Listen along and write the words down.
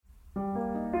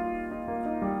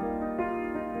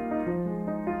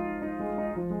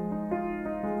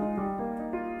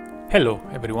Hello,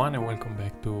 everyone, and welcome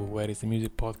back to Where is the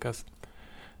Music podcast.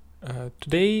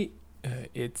 Today,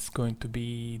 it's going to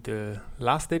be the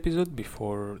last episode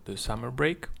before the summer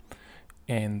break.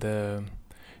 And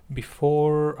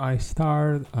before I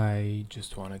start, I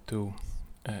just wanted to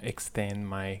extend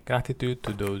my gratitude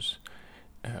to those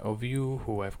of you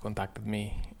who have contacted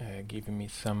me, giving me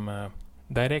some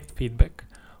direct feedback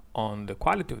on the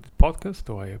quality of the podcast.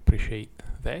 So I appreciate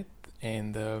that.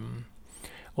 And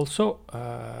also,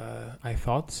 I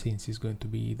thought since it's going to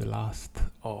be the last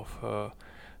of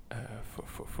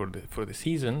for the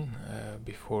season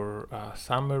before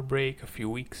summer break, a few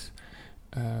weeks,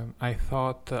 I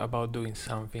thought about doing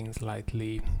something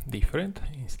slightly different.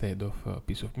 Instead of a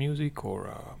piece of music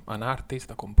or an artist,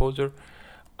 a composer,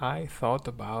 I thought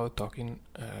about talking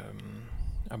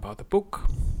about a book,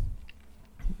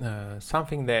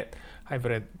 something that I've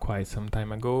read quite some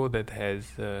time ago that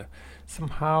has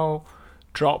somehow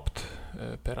dropped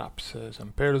perhaps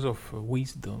some pearls of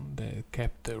wisdom that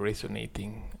kept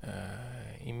resonating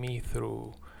in me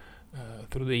through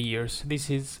the years. This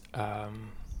is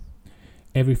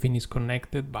Everything is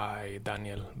Connected by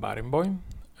Daniel Barenboim,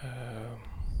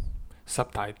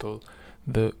 subtitle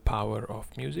The Power of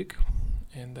Music.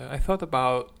 And I thought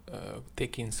about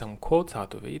taking some quotes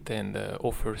out of it and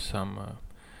offer some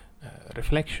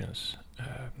reflections.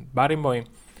 Barenboim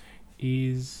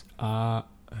is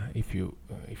if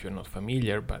you're not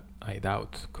familiar, but I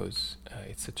doubt, because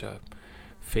it's such a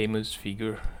famous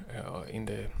figure in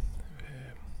the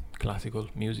classical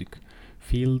music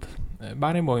field.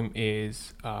 Barenboim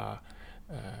is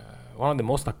one of the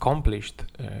most accomplished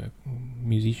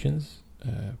musicians,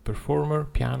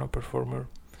 piano performer,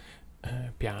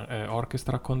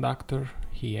 orchestra conductor.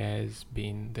 He has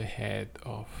been the head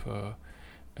of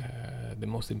the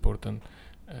most important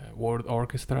world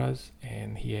orchestras,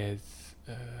 and he has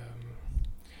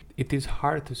it is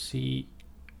hard to see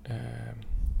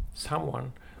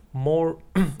someone more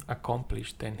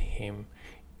accomplished than him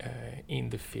in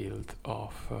the field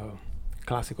of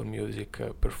classical music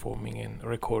performing and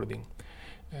recording.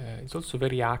 He's also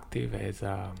very active as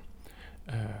a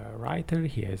writer.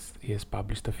 He has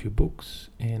published a few books,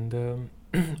 and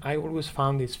I always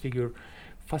found this figure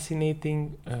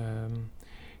fascinating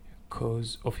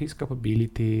because of his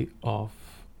capability of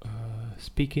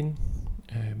speaking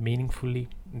meaningfully,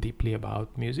 deeply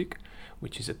about music,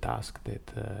 which is a task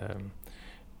that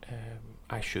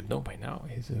I should know by now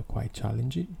is quite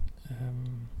challenging.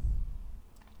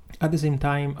 At the same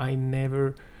time, I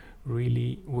never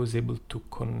really was able to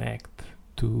connect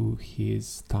to his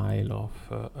style of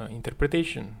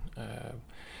interpretation.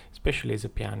 Especially as a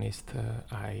pianist,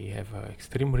 I have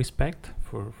extreme respect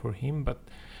for him, but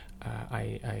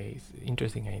I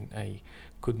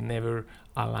could never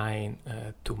align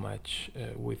too much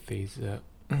with his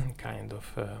kind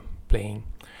of playing.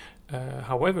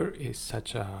 However, he's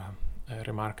such a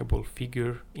remarkable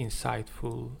figure,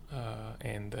 insightful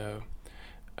and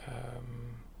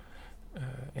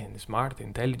smart,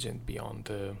 intelligent beyond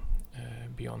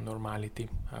normality,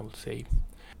 I would say.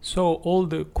 So all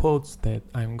the quotes that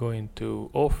I'm going to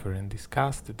offer and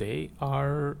discuss today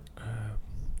are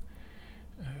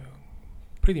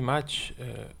pretty much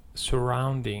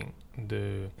surrounding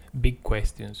the big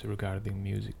questions regarding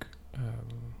music.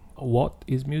 What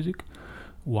is music?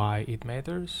 Why it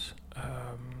matters?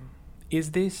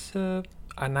 Is this a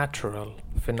natural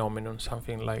phenomenon,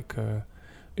 something like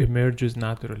emerges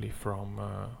naturally from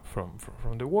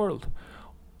the world,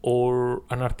 or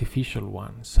an artificial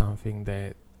one, something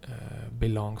that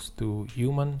belongs to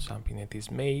human, something that is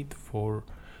made for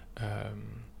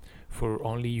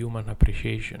only human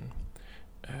appreciation?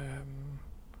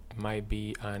 Might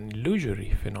be an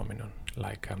illusory phenomenon,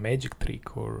 like a magic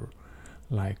trick, or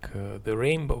like the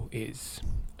rainbow is.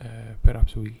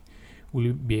 Perhaps we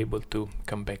will be able to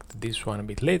come back to this one a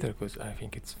bit later, because I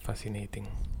think it's fascinating.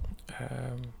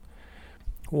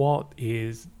 What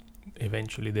is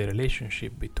eventually the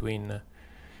relationship between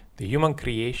the human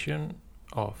creation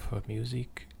of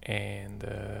music and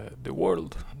the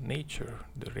world, nature,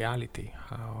 the reality?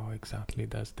 How exactly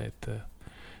does that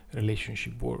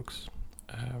relationship works?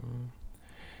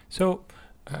 So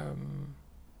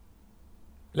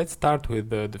let's start with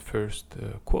the first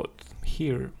quote.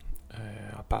 Here,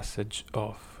 a passage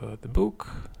of the book.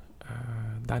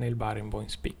 Daniel Barenboim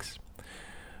speaks.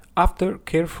 After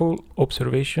careful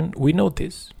observation, we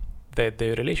notice that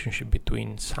the relationship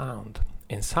between sound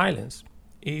and silence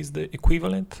is the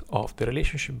equivalent of the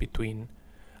relationship between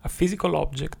a physical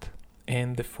object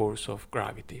and the force of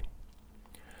gravity.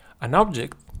 An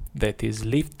object that is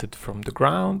lifted from the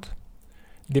ground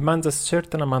demands a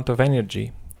certain amount of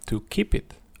energy to keep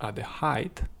it at the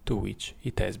height to to which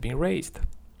it has been raised.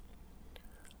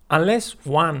 Unless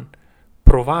one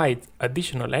provides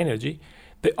additional energy,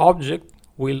 the object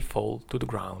will fall to the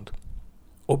ground,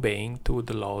 obeying to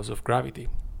the laws of gravity.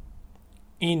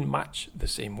 In much the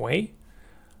same way,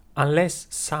 unless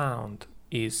sound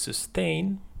is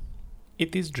sustained,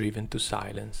 it is driven to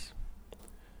silence.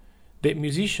 The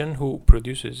musician who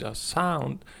produces a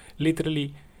sound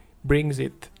literally brings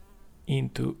it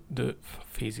into the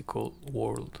physical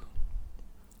world.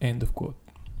 End of quote.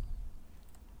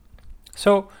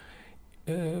 So,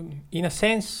 in a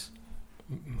sense,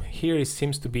 here it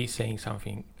seems to be saying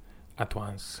something at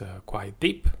once quite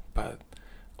deep, but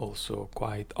also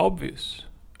quite obvious.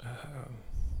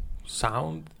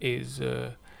 Sound is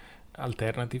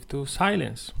alternative to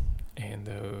silence, and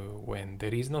when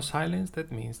there is no silence,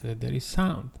 that means that there is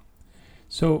sound.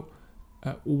 So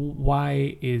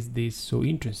why is this so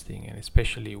interesting, and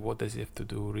especially what does it have to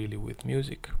do really with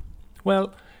music? Well,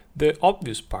 the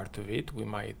obvious part of it, we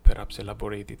might perhaps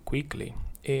elaborate it quickly,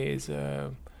 is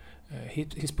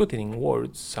he's putting in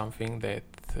words something that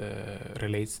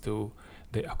relates to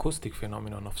the acoustic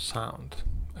phenomenon of sound.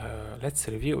 Let's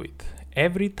review it.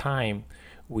 Every time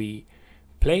we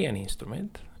play an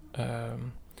instrument,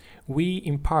 we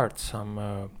impart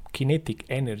some kinetic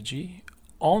energy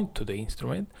onto the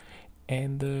instrument,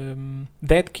 and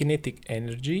that kinetic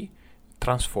energy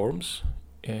transforms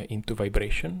into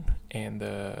vibration and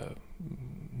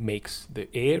makes the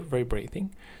air vibrating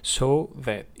so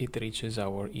that it reaches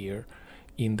our ear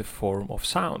in the form of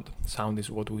sound. Sound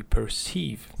is what we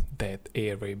perceive that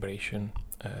air vibration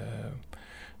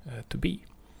to be.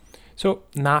 So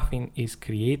nothing is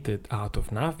created out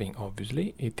of nothing,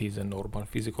 obviously. It is a normal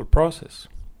physical process.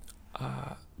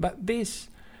 But this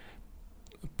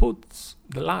puts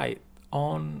the light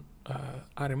on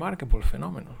a remarkable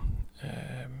phenomenon.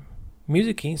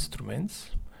 Music instruments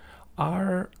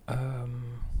are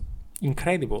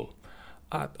incredible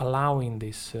at allowing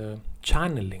this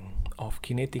channeling of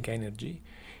kinetic energy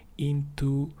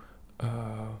into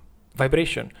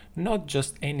vibration. Not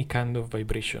just any kind of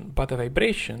vibration, but a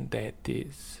vibration that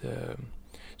is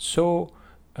so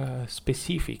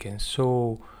specific and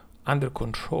so under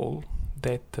control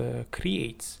that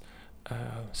creates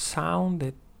sound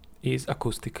that is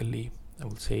acoustically, I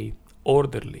would say,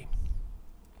 orderly.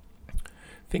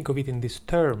 Think of it in this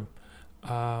term.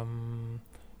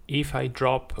 If I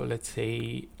drop, let's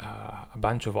say, a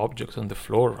bunch of objects on the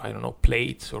floor, I don't know,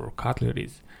 plates or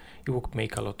cutleries, it would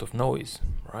make a lot of noise,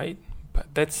 right?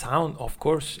 But that sound, of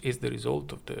course, is the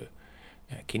result of the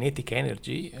kinetic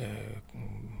energy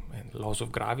and laws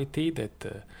of gravity that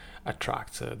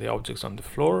attracts the objects on the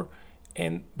floor.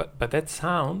 But that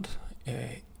sound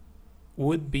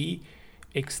would be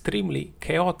extremely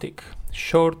chaotic,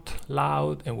 short,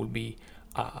 loud, and would be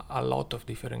a lot of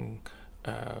different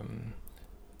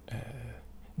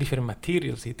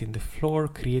materials hitting the floor,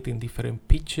 creating different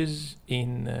pitches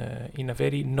in a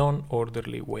very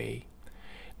non-orderly way.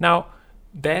 Now,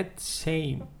 that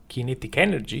same kinetic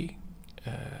energy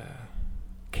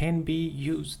can be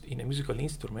used in a musical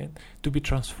instrument to be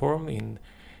transformed in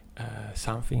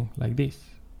something like this.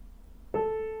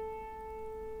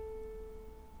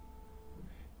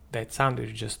 That sound that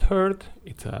you just heard,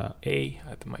 it's a A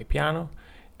at my piano,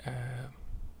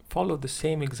 followed the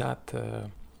same exact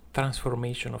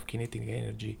transformation of kinetic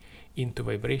energy into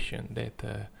vibration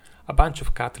that a bunch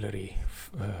of cutlery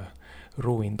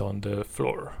ruined on the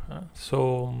floor.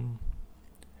 So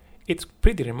it's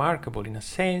pretty remarkable in a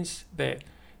sense that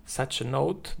such a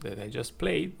note that I just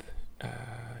played,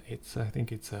 I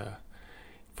think it's a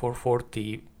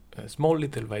 440 small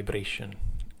little vibration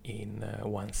in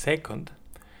 1 second.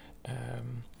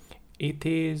 It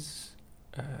is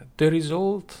the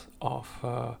result of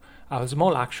a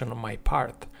small action on my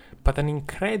part, but an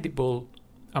incredible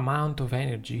amount of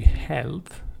energy held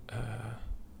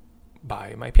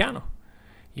by my piano.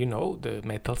 You know, the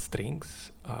metal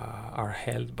strings are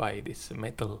held by these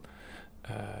metal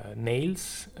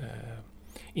nails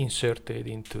inserted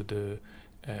into the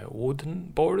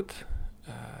wooden board,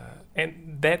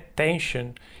 and that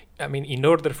tension, I mean, in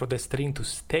order for the string to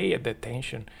stay at that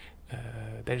tension,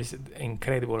 there is an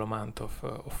incredible amount of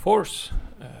force.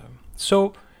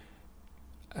 So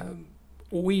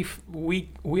we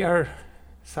are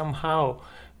somehow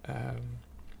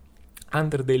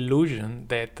under the illusion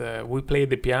that we play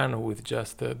the piano with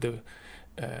just a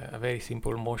very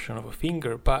simple motion of a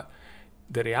finger, but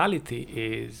the reality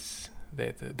is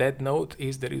that that note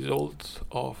is the result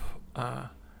of an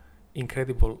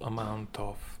incredible amount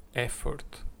of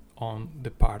effort on the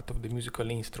part of the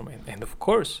musical instrument, and of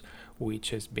course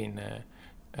which has been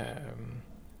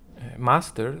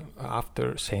mastered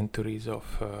after centuries of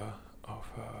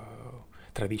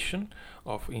tradition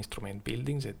of instrument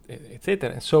buildings,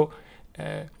 etc. And so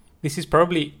this is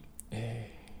probably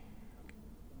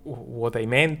what I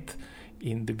meant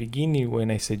in the beginning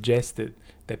when I suggested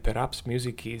that perhaps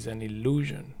music is an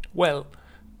illusion. Well,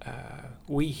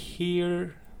 we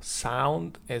hear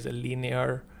sound as a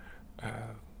linear,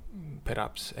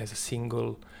 perhaps as a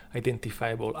single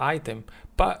identifiable item,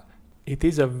 but it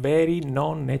is a very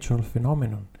non-natural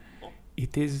phenomenon.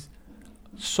 It is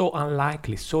so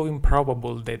unlikely, so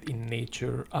improbable that in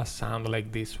nature a sound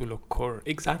like this will occur,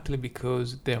 exactly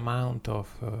because the amount of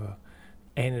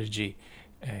energy,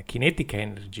 kinetic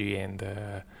energy and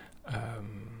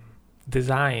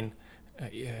design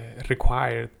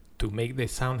required to make the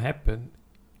sound happen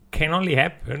can only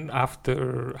happen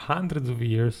after hundreds of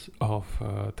years of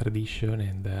tradition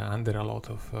and under a lot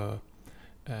of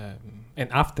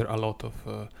and after a lot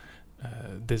of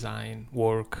design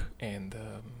work and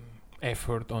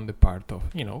effort on the part of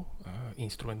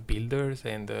instrument builders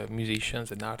and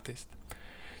musicians and artists.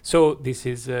 So this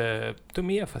is to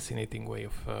me a fascinating way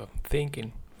of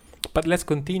thinking. But let's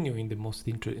continue in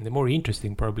the more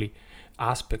interesting probably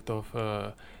aspect of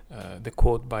the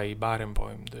quote by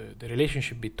Barenboim, the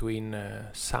relationship between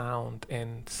sound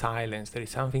and silence. There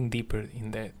is something deeper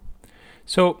in that.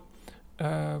 So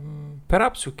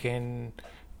perhaps we can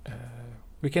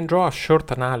draw a short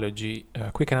analogy,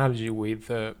 a quick analogy with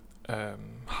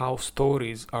how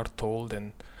stories are told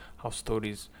and how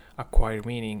stories acquire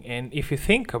meaning. And if you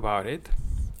think about it,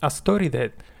 a story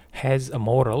that has a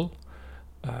moral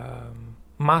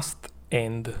must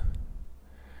end.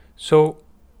 So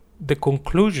the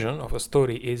conclusion of a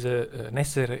story is a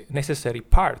necessary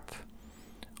part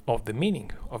of the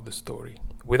meaning of the story.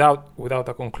 Without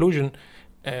a conclusion,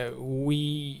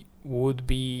 we would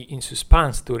be in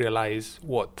suspense to realize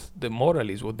what the moral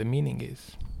is, what the meaning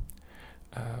is.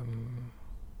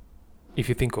 If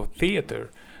you think of theater,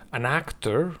 an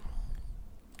actor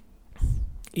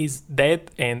is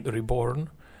dead and reborn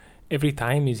every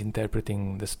time he's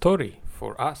interpreting the story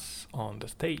for us on the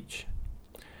stage.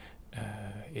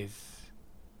 Is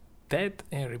dead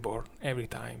and reborn every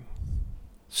time.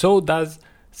 So does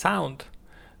sound.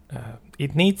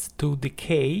 It needs to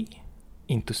decay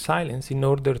into silence in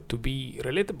order to be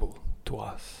relatable to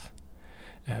us.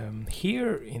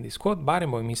 Here in this quote,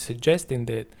 Barenboim is suggesting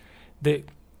that the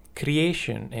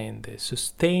creation and the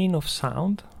sustain of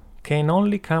sound can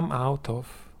only come out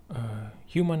of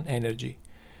human energy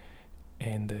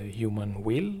and human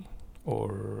will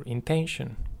or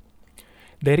intention.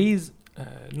 There is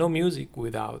no music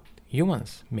without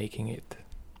humans making it.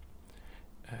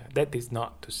 That is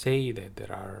not to say that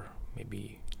there are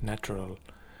maybe natural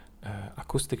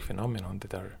acoustic phenomena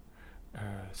that are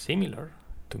similar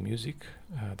to music,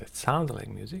 that sound like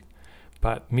music,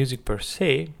 but music per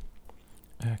se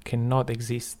cannot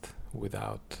exist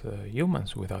without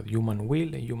humans, without human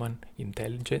will, human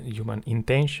intelligence, human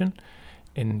intention,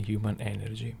 and human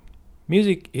energy.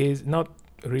 Music is not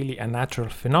really a natural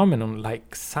phenomenon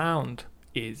like sound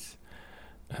is,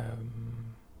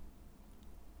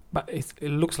 but it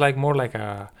looks like more like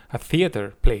a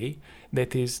theater play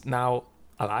that is now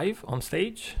alive on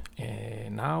stage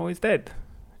and now is dead.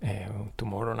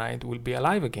 Tomorrow night will be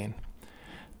alive again.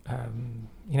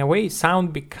 In a way,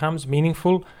 sound becomes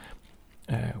meaningful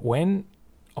when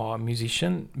a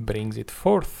musician brings it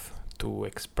forth to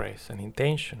express an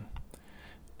intention,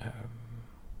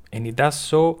 and he does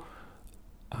so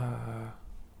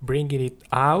bringing it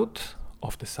out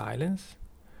of the silence,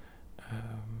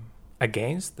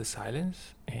 against the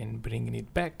silence, and bringing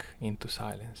it back into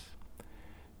silence.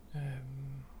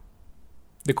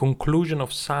 The conclusion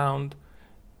of sound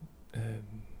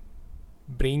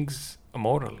brings a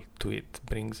moral to it,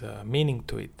 brings a meaning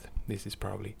to it. This is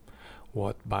probably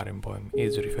what Barenboim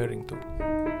is referring to.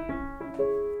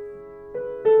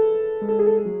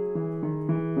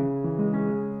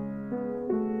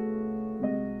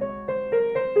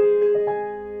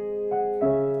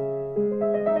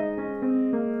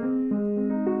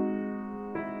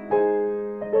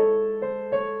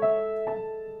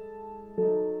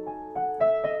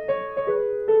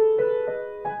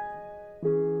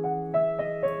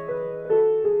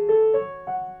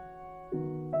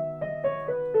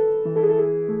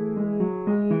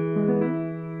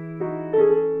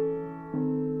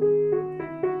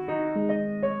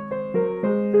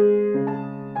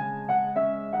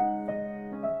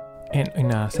 And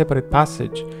in a separate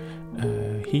passage,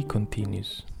 he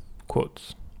continues,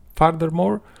 quotes,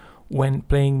 "Furthermore, when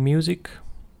playing music,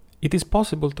 it is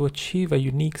possible to achieve a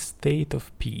unique state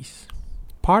of peace,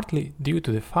 partly due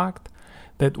to the fact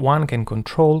that one can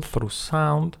control through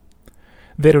sound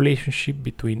the relationship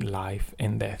between life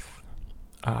and death.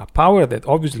 A power that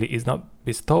obviously is not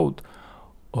bestowed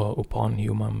upon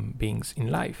human beings in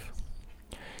life.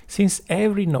 Since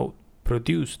every note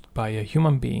produced by a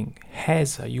human being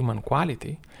has a human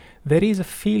quality, there is a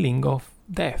feeling of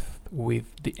death with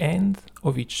the end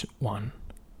of each one.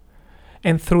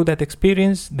 And through that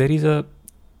experience, there is a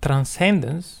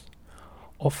transcendence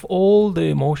of all the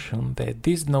emotion that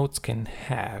these notes can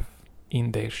have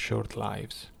in their short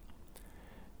lives.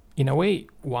 In a way,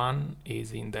 one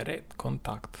is in direct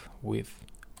contact with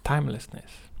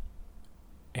timelessness.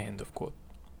 End of quote.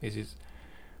 This is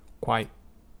quite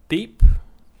deep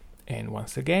and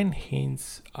once again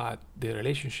hints at the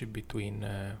relationship between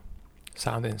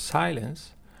sound and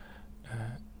silence,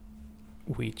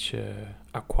 which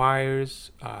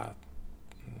acquires a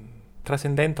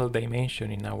transcendental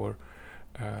dimension in our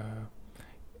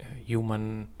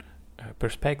human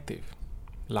perspective,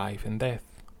 life and death.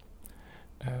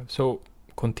 So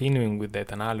continuing with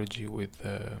that analogy with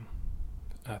a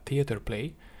theater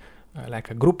play,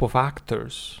 like a group of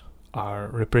actors are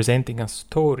representing a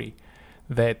story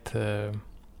that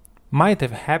might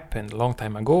have happened a long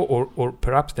time ago, or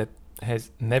perhaps that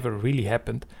has never really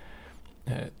happened.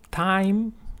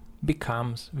 Time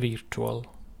becomes virtual.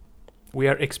 We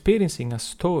are experiencing a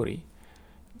story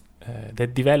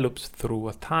that develops through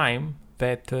a time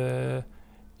that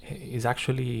is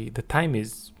actually, the time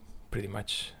is pretty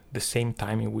much the same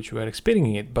time in which we are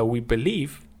experiencing it, but we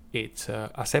believe it's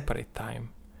a separate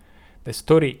time. The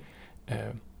story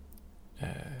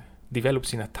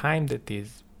develops in a time that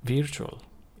is virtual,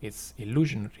 it's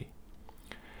illusionary.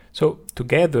 So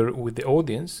together with the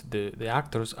audience, the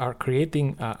actors are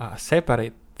creating a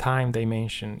separate time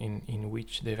dimension in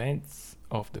which the events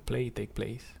of the play take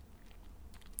place.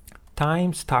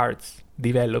 Time starts,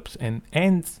 develops, and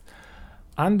ends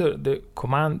under the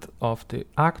command of the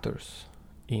actors,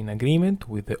 in agreement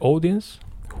with the audience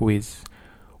who is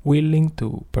willing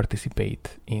to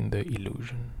participate in the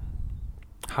illusion.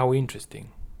 How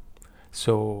interesting.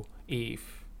 So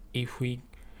if we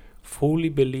fully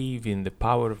believe in the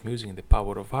power of music, in the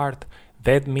power of art,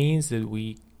 that means that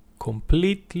we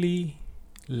completely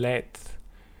let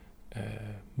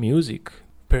music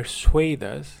persuade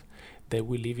us that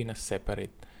we live in a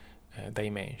separate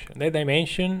dimension. That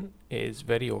dimension is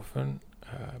very often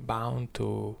bound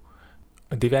to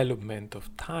a development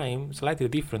of time slightly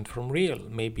different from real,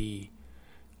 maybe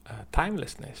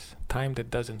timelessness, time that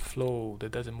doesn't flow,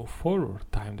 that doesn't move forward,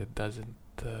 time that doesn't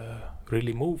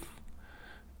really move,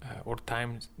 or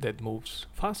time that moves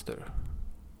faster,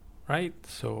 right?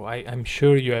 So I'm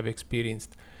sure you have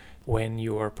experienced, when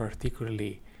you are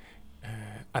particularly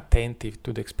attentive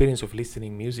to the experience of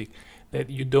listening music, that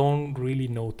you don't really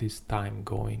notice time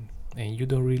going and you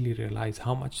don't really realize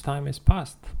how much time has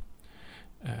passed.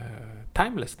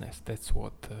 Timelessness, that's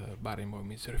what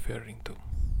Barenboim is referring to.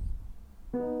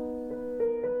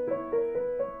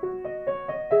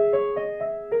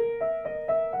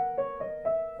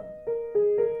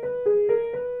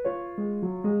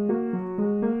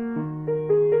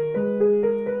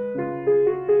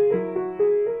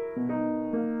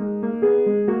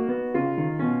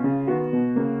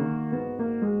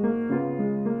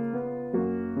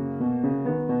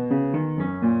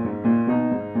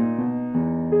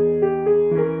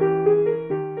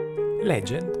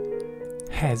 Legend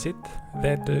has it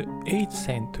that the 8th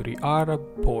century Arab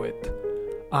poet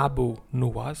Abu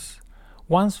Nuwas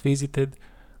once visited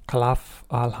Khalaf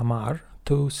al-Hamar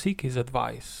to seek his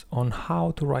advice on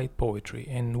how to write poetry,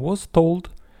 and was told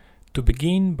to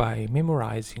begin by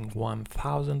memorizing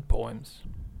 1,000 poems.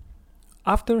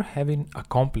 After having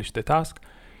accomplished the task,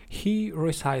 he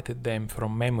recited them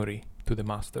from memory to the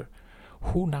master,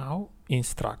 who now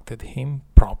instructed him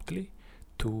promptly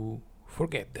to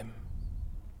forget them.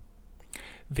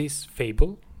 This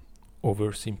fable,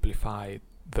 oversimplified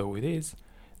though it is,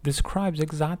 describes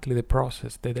exactly the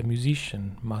process that a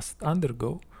musician must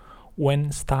undergo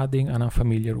when studying an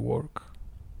unfamiliar work.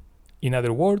 In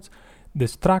other words, the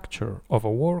structure of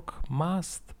a work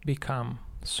must become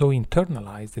so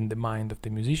internalized in the mind of the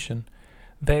musician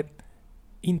that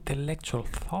intellectual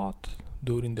thought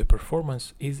during the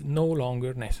performance is no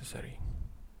longer necessary.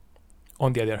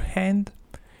 On the other hand,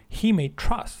 he may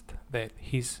trust that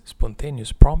his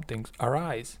spontaneous promptings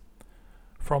arise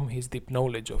from his deep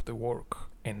knowledge of the work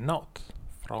and not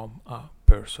from a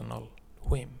personal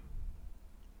whim.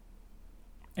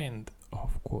 End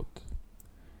of quote.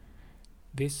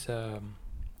 This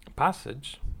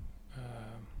passage,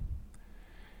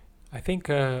 I think,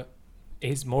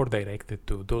 is more directed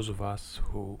to those of us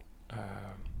who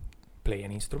play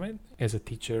an instrument. As a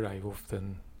teacher, I've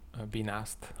often been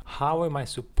asked, how am I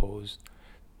supposed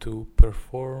to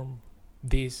perform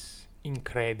this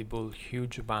incredible,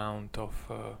 huge amount of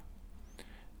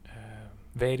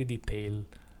very detailed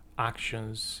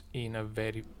actions in a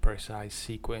very precise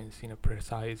sequence, in a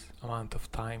precise amount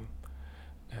of time.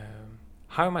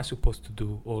 How am I supposed to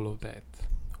do all of that?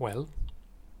 Well,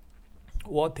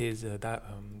 what is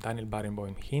Daniel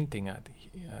Barenboim hinting at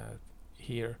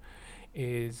here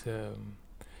is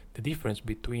the difference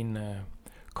between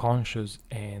conscious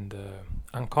and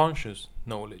unconscious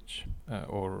knowledge,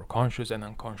 or conscious and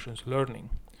unconscious learning.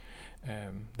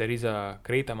 There is a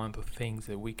great amount of things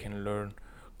that we can learn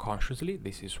consciously.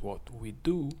 This is what we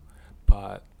do,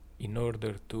 but in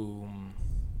order to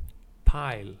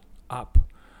pile up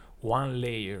one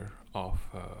layer of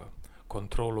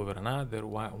control over another,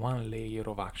 one layer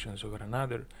of actions over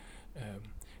another,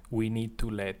 we need to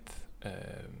let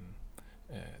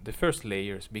the first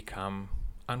layers become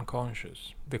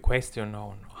unconscious. The question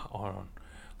on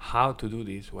how to do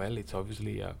this, well, it's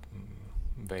obviously a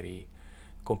very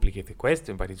complicated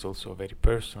question, but it's also a very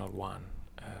personal one.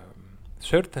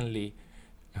 Certainly,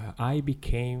 I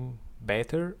became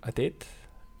better at it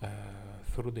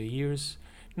through the years,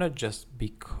 not just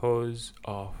because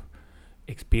of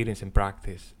experience and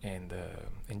practice, and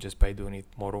just by doing it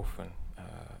more often,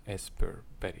 as per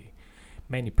very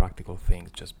many practical things.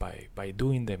 Just by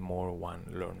doing them more, one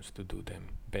learns to do them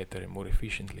better and more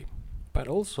efficiently. But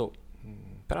also,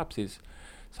 perhaps is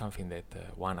something that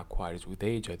one acquires with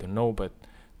age, I don't know, but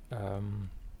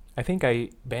I think I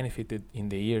benefited in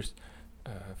the years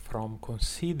from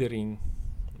considering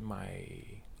my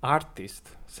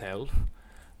artist self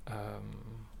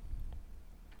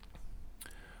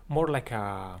more like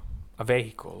a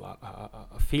vehicle,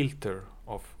 a filter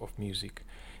of music,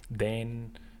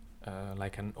 than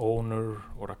like an owner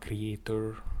or a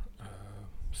creator,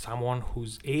 someone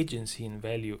whose agency and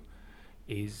value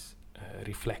is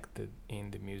reflected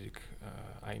in the music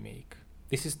I make.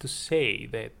 This is to say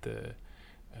that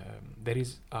there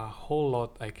is a whole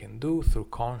lot I can do through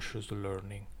conscious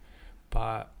learning,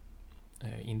 but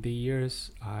in the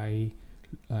years I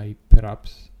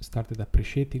perhaps started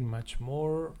appreciating much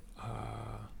more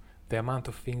the amount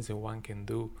of things that one can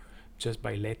do just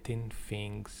by letting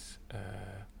things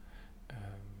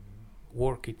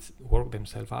work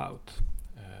themselves out.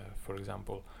 For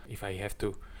example, if I have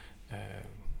to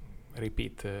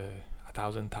repeat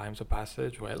 1,000 times a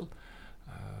passage, well,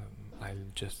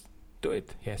 I'll just do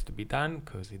it. It has to be done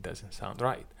because it doesn't sound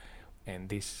right, and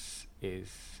this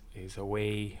is a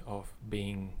way of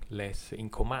being less in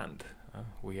command.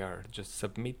 We are just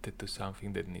submitted to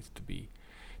something that needs to be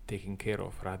taken care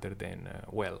of, rather than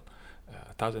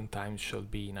 1,000 times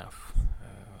should be enough.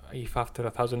 If after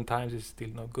 1,000 times it's still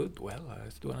not good, well,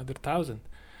 let's do another 1,000.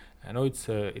 I know it's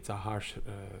a harsh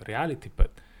reality,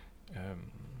 but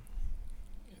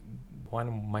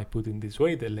one might put in this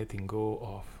way that letting go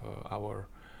of our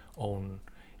own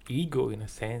ego, in a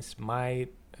sense,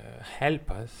 might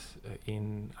help us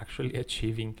in actually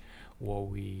achieving what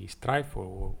we strive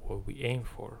for, what we aim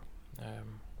for.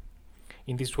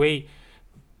 In this way,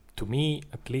 to me,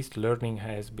 at least, learning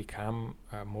has become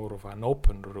more of an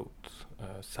open route,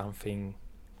 something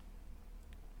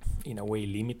in a way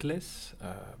limitless,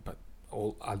 but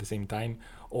at the same time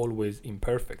always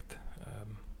imperfect,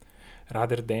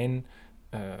 rather than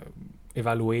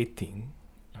evaluating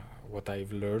what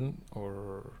I've learned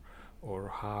or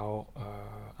how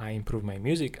I improve my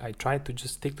music. I try to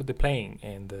just stick to the playing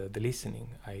and the listening.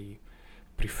 I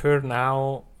prefer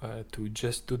now to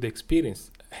just do the experience,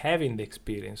 having the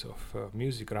experience of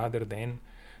music, rather than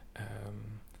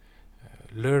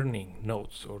learning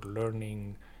notes or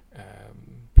learning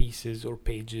pieces or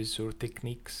pages or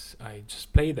techniques. I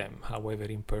just play them, however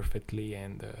imperfectly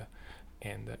and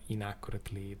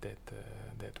inaccurately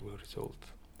that will result.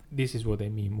 This is what I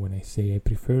mean when I say I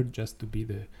prefer just to be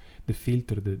the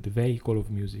filter, the vehicle of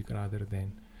music, rather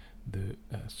than the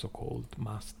so-called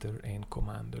master and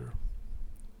commander.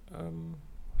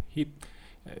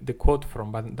 The quote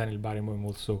from Daniel Barenboim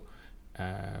also,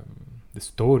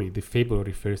 the fable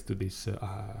refers to this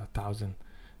 1,000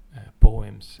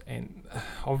 poems, and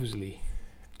obviously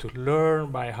to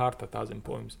learn by heart 1,000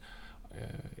 poems,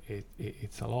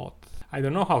 it's a lot. I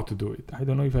don't know how to do it. I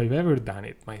don't know if I've ever done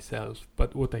it myself,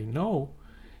 but what I know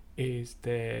is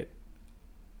that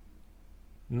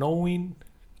knowing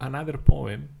another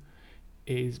poem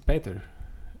is better.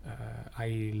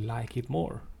 I like it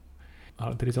more.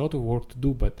 There is a lot of work to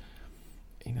do, but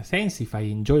in a sense, if I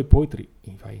enjoy poetry,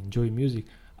 if I enjoy music,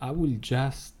 I will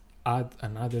just add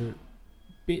another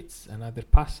bits, another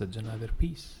passage, another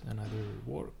piece, another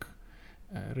work.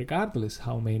 regardless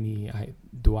how many I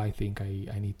think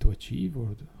I need to achieve,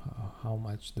 or how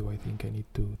much do I think I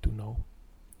need to know.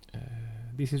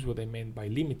 This is what I meant by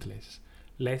limitless.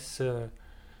 Less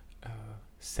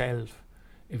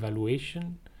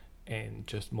self-evaluation and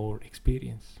just more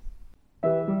experience.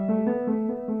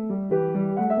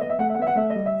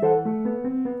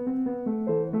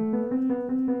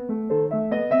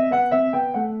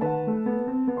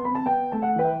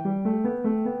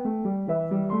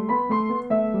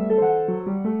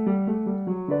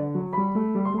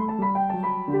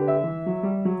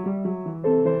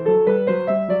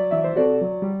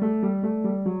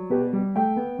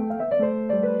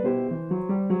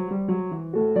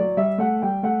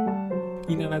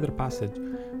 In another passage,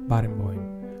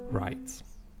 Barenboim writes,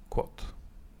 quote,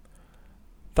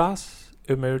 "Thus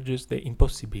emerges the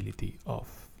impossibility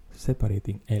of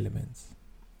separating elements,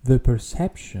 the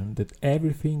perception that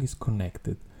everything is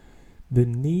connected, the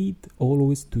need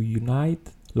always to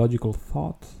unite logical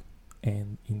thought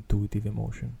and intuitive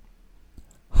emotion.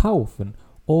 How often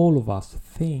all of us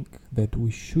think that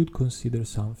we should consider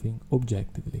something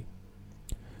objectively.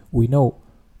 We know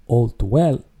all too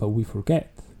well, but we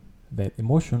forget that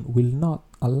emotion will not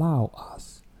allow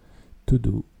us to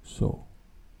do so.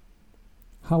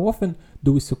 How often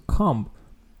do we succumb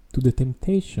to the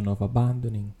temptation of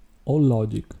abandoning all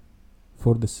logic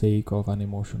for the sake of an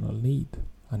emotional need,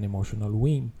 an emotional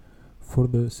whim, for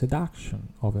the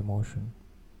seduction of emotion?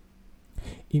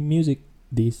 In music,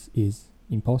 this is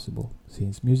impossible,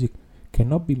 since music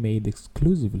cannot be made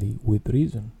exclusively with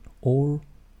reason or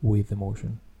with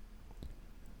emotion.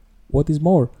 What is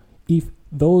more, if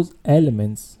those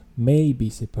elements may be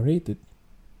separated,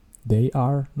 they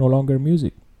are no longer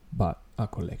music, but a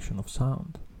collection of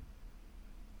sound.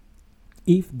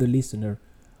 If the listener,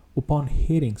 upon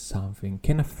hearing something,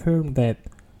 can affirm that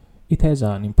it has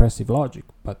an impressive logic,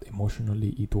 but emotionally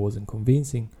it wasn't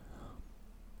convincing,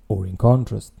 or in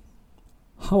contrast,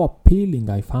 how appealing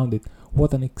I found it,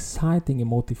 what an exciting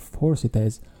emotive force it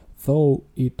has, though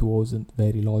it wasn't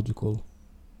very logical.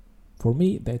 For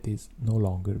me, that is no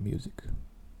longer music."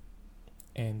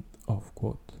 End of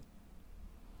quote.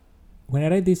 When I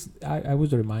read this, I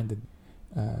was reminded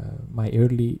my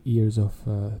early years of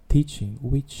teaching,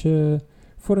 which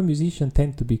for a musician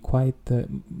tend to be quite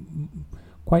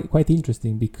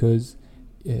interesting, because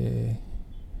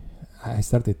I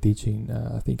started teaching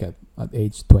I think at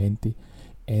age 20,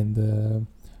 and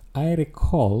I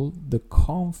recall the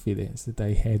confidence that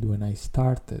I had when I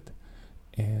started.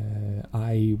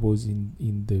 I was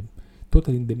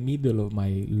totally in the middle of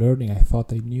my learning. I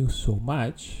thought I knew so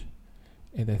much,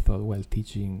 and I thought, well,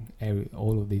 teaching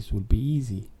all of this will be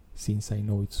easy since I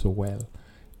know it so well.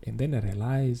 And then I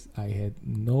realized I had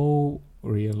no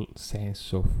real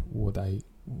sense of what I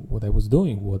was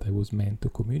doing, what I was meant to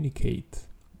communicate.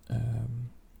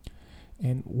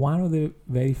 And one of the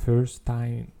very first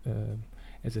time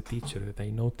as a teacher that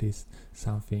I noticed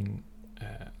something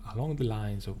along the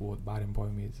lines of what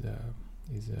Barenboim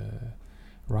is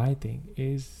writing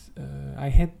is I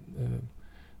had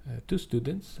two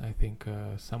students, I think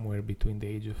somewhere between the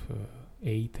age of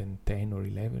 8 and 10 or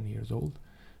 11 years old.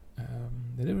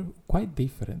 They were quite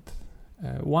different.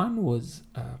 One was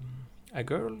a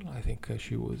girl, I think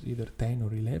she was either 10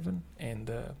 or 11,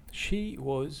 and she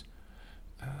was,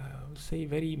 say,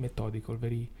 very methodical,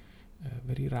 very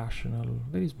rational,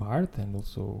 very smart, and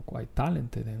also quite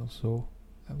talented, and also,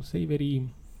 I would say, very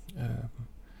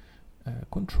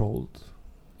controlled.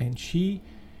 And she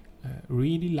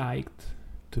really liked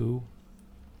to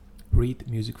read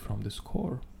music from the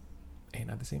score.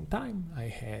 And at the same time, I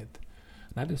had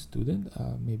another student,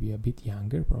 maybe a bit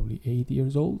younger, probably 8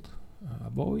 years old, a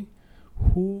boy,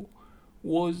 who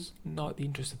was not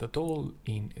interested at all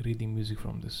in reading music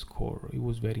from the score. He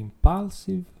was very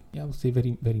impulsive, I would say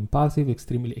very, very impulsive,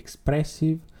 extremely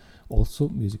expressive, also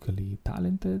musically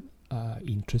talented,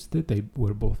 interested. They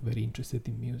were both very interested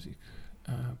in music.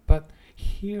 But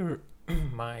here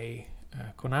my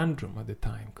conundrum at the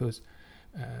time, because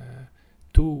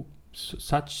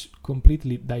such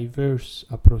completely diverse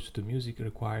approach to music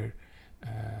require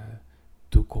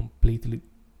two completely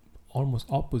almost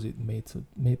opposite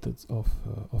methods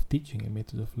of teaching and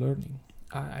methods of learning.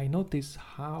 I noticed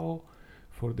how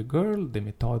for the girl, the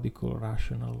methodical,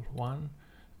 rational one,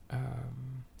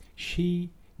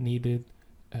 she needed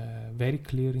very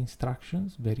clear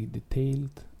instructions, very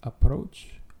detailed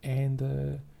approach,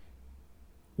 and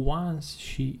once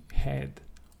she had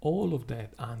all of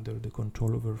that under the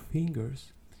control of her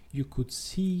fingers, you could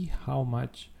see how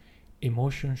much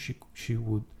emotion she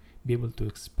would be able to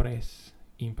express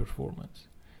in performance.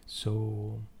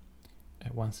 So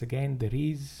once again, there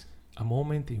is a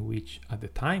moment in which, at the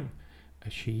time,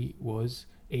 she was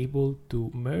able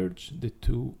to merge the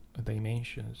two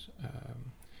dimensions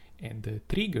and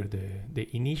trigger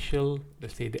the initial,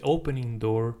 let's say, the opening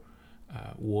door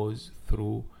was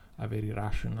through a very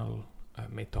rational,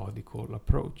 methodical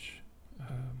approach.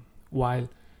 While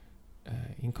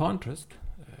in contrast,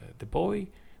 the boy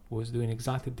was doing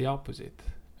exactly the opposite.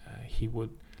 He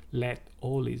would let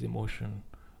all his emotion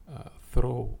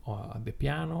throw at the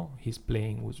piano. His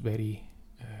playing was very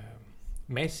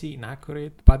messy,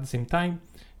 inaccurate, but at the same time,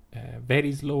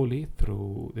 very slowly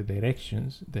through the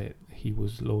directions that he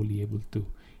was slowly able to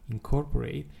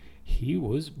incorporate, he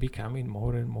was becoming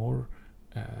more and more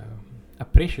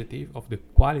appreciative of the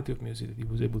quality of music that he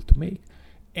was able to make,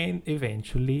 and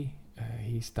eventually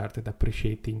he started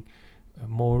appreciating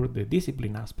more the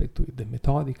discipline aspect to it, the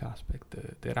methodic aspect,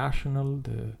 the rational,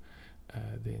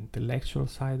 the intellectual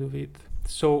side of it.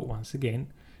 So once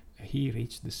again, he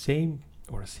reached the same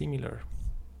or a similar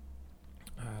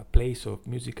place of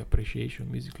music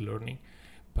appreciation, music learning,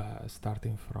 but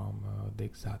starting from the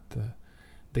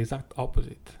exact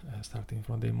opposite, starting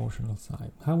from the emotional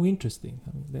side. How interesting!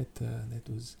 I mean, that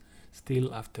was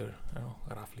still after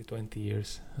roughly 20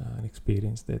 years, an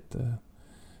experience that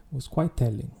was quite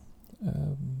telling.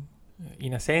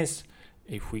 In a sense,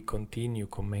 if we continue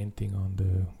commenting on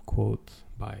the quote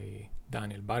by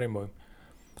Daniel Barenboim,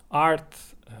 art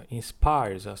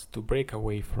inspires us to break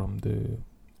away from the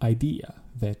idea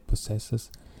that possesses.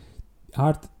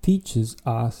 Art teaches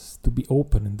us to be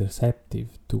open and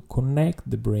receptive, to connect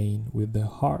the brain with the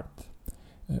heart.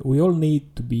 We all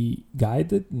need to be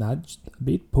guided, nudged a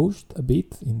bit, pushed a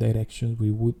bit in directions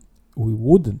we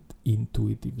wouldn't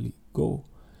intuitively go.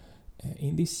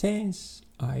 In this sense,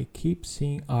 I keep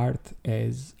seeing art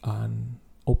as an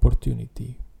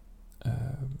opportunity.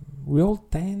 We all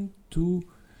tend to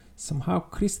somehow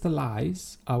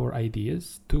crystallize our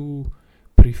ideas, to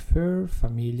prefer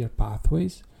familiar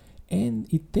pathways,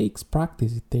 and it takes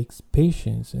practice, it takes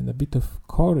patience and a bit of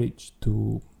courage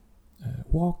to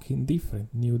walk in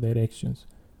different new directions.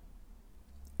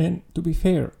 And to be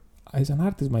fair, as an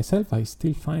artist myself, I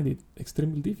still find it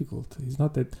extremely difficult. It's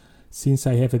not that since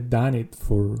I haven't done it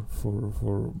for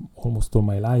almost all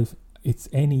my life, it's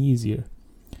any easier.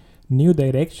 New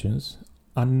directions,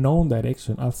 unknown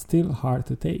direction, are still hard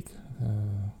to take.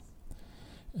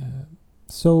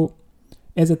 So,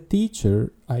 as a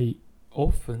teacher, I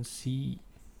often see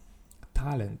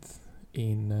talent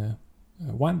in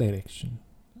one direction,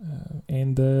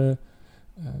 and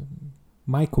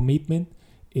my commitment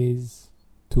is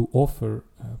to offer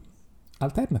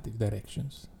alternative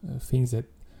directions, things that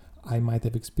I might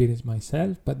have experienced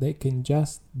myself, but they can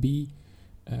just be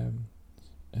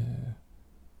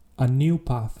a new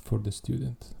path for the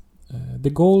student. The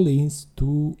goal is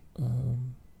to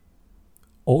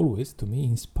always, to me,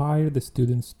 inspire the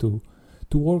students to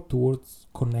work towards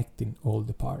connecting all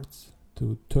the parts,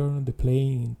 to turn the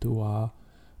playing into a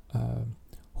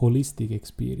holistic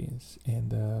experience.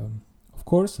 And of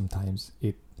course, sometimes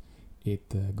it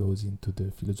goes into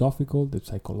the philosophical, the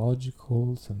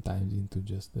psychological, sometimes into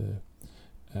just the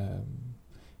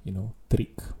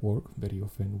trick work. Very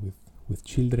often with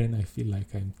children, I feel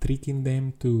like I'm tricking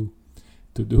them to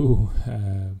do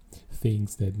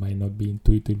things that might not be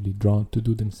intuitively drawn to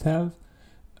do themselves.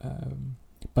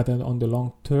 But on the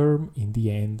long term, in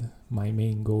the end, my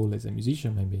main goal as a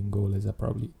musician, my main goal as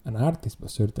probably an artist,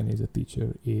 but certainly as a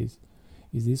teacher, is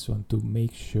this one, to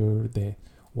make sure that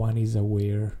one is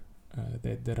aware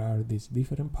that there are these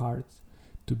different parts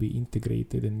to be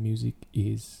integrated, and music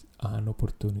is an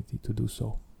opportunity to do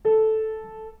so.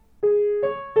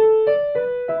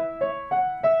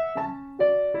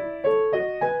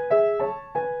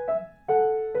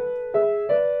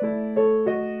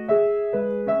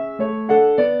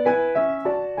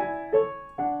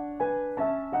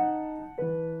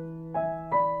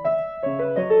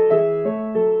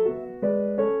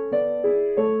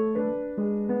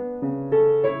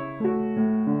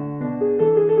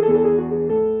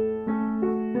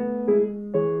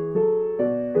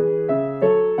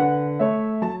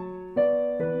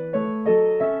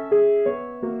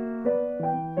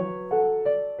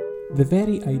 The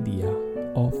very idea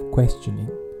of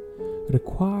questioning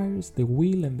requires the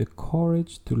will and the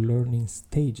courage to learn in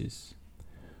stages,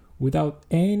 without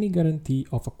any guarantee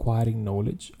of acquiring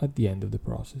knowledge at the end of the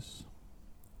process.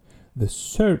 The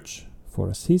search for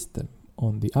a system,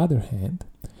 on the other hand,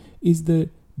 is the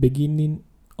beginning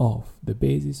of the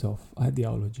basis of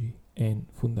ideology and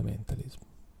fundamentalism.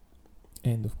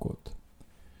 End of quote.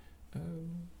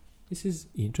 This is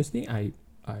interesting. I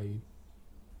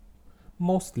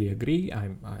mostly agree.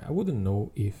 I wouldn't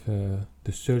know if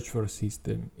the search for a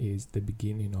system is the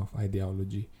beginning of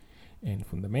ideology and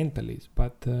fundamentalism,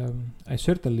 but I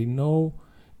certainly know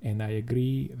and I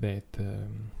agree that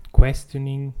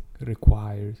questioning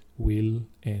requires will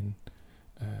and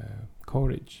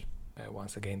courage.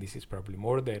 Once again, this is probably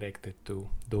more directed to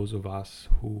those of us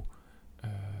who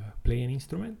play an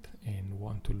instrument and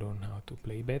want to learn how to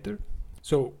play better.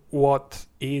 So, what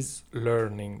is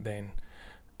learning then?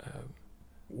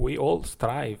 We all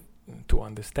strive to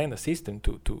understand a system,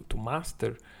 to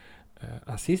master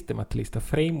a system, at least a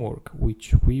framework,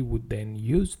 which we would then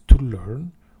use to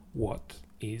learn what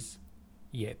is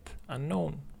yet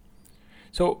unknown.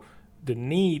 So, the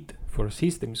need for a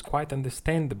system is quite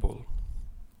understandable.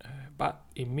 But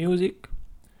in music,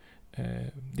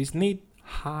 this need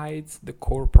hides the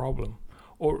core problem,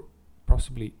 or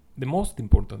possibly the most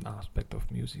important aspect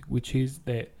of music, which is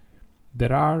that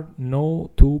there are no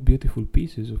two beautiful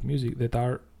pieces of music that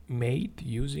are made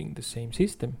using the same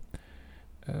system.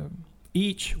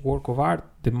 Each work of art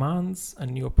demands a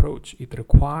new approach. It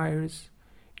requires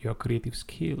your creative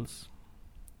skills.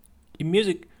 In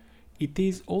music, it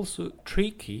is also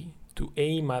tricky to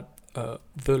aim at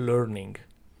the learning,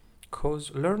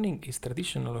 because learning is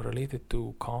traditionally related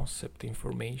to concept,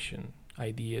 information,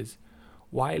 ideas,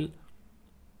 while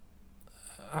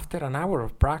after an hour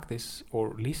of practice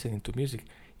or listening to music,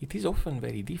 it is often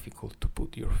very difficult to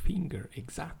put your finger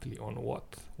exactly on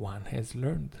what one has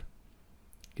learned.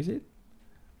 Is it?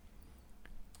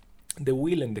 The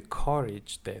will and the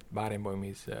courage that Barenboim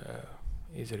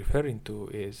is referring to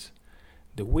is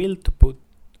the will to put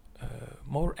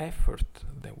more effort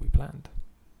than we planned.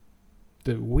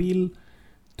 The will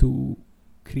to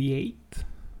create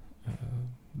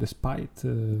despite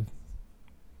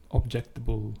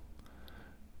objectable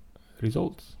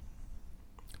results.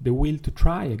 The will to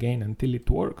try again until it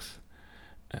works,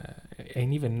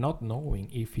 and even not knowing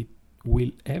if it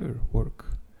will ever work.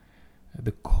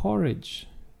 The courage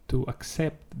to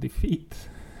accept defeat,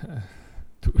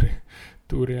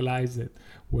 to realize that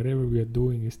whatever we are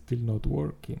doing is still not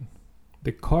working.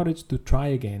 The courage to try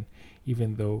again,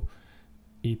 even though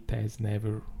it has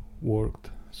never worked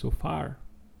so far.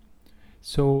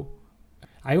 So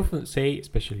I often say,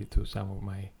 especially to some of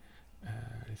my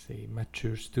let's say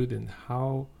mature students,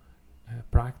 how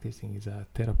practicing is a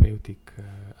therapeutic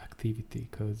activity,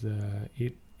 because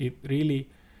it really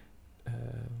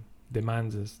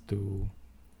demands us to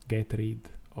get rid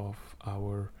of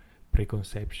our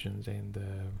preconceptions and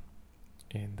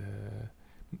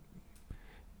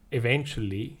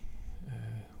eventually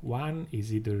one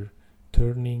is either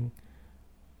turning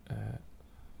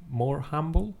more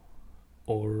humble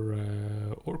or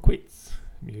quits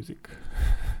music.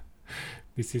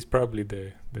 This is probably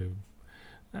the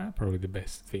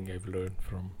best thing I've learned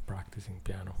from practicing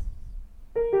piano.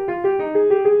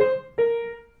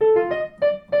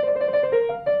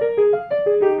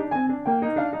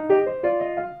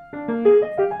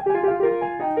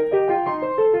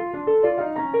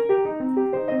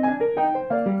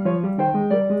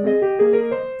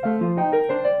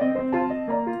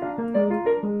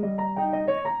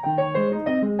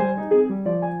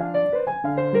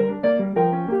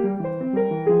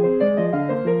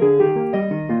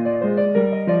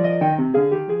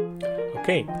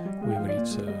 Okay, we've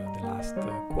reached the last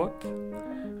quote.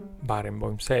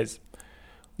 Barenboim says,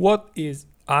 "What is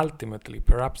ultimately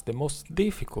perhaps the most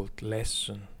difficult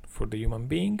lesson for the human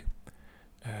being?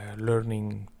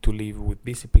 Learning to live with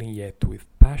discipline yet with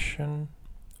passion,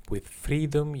 with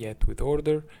freedom yet with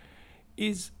order,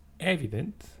 is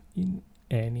evident in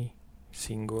any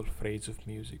single phrase of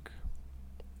music."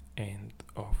 End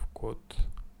of quote.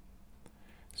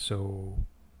 So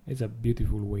it's a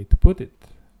beautiful way to put it.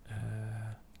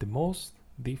 The most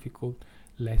difficult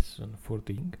lesson for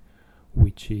Ding,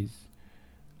 which is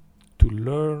to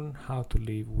learn how to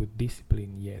live with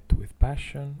discipline yet with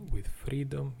passion, with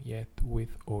freedom yet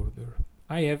with order.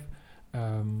 I have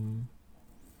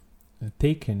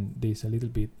taken this a little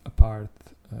bit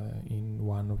apart in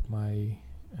one of my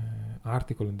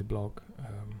article in the blog.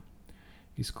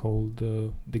 It's called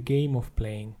The Game of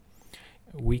Playing.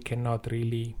 We cannot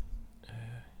really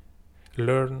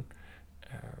learn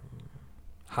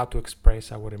how to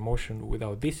express our emotion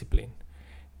without discipline,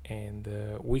 and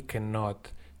we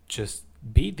cannot just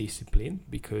be disciplined,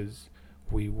 because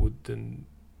we wouldn't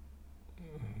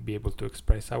be able to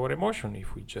express our emotion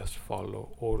if we just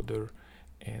follow order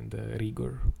and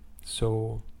rigor.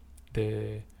 So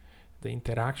the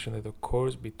interaction that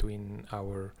occurs between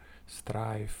our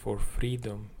strive for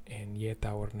freedom and yet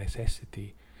our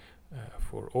necessity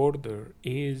for order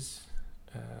is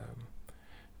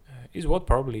what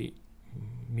probably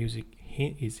music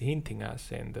is hinting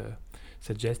us and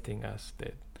suggesting us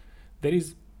that there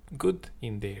is good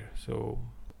in there. So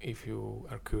if you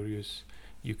are curious,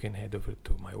 you can head over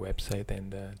to my website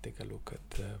and take a look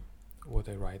at what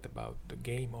I write about the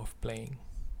game of playing.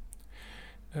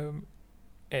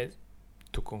 As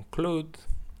to conclude,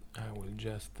 I will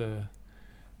just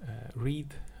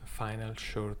read a final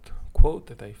short quote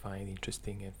that I find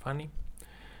interesting and funny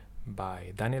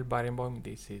by Daniel Barenboim.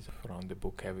 This is from the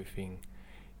book Everything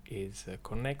is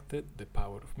Connected, The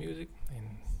Power of Music,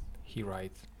 and he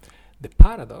writes, "The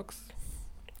paradox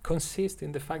consists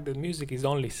in the fact that music is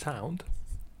only sound,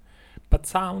 but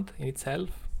sound in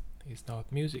itself is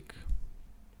not music."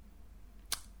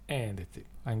 And that's it.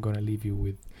 I'm gonna leave you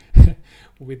with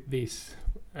with this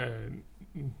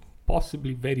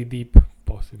possibly very deep,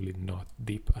 possibly not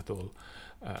deep at all,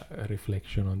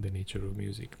 reflection on the nature of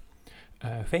music.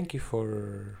 Thank you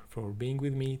for being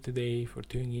with me today, for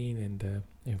tuning in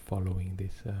and following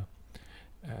this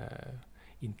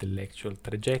intellectual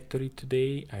trajectory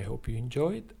today. I hope you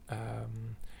enjoyed.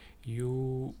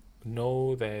 You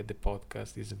know that the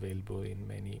podcast is available in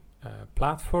many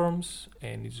platforms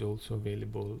and is also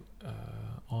available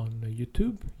on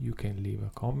YouTube. You can leave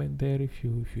a comment there if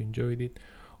you enjoyed it,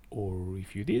 or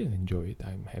if you didn't enjoy it.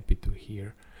 I'm happy to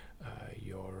hear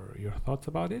your thoughts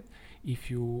about it.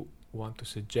 If you want to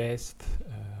suggest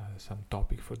some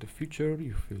topic for the future,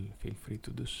 you feel free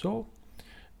to do so.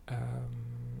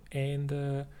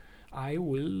 And I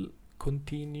will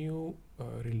continue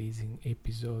releasing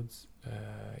episodes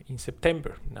in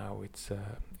September. Now it's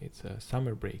a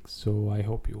summer break, so I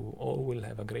hope you all will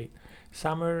have a great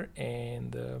summer,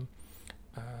 and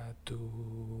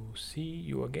to see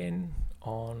you again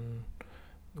on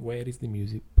Where is the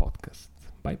Music podcast.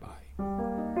 Bye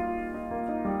bye.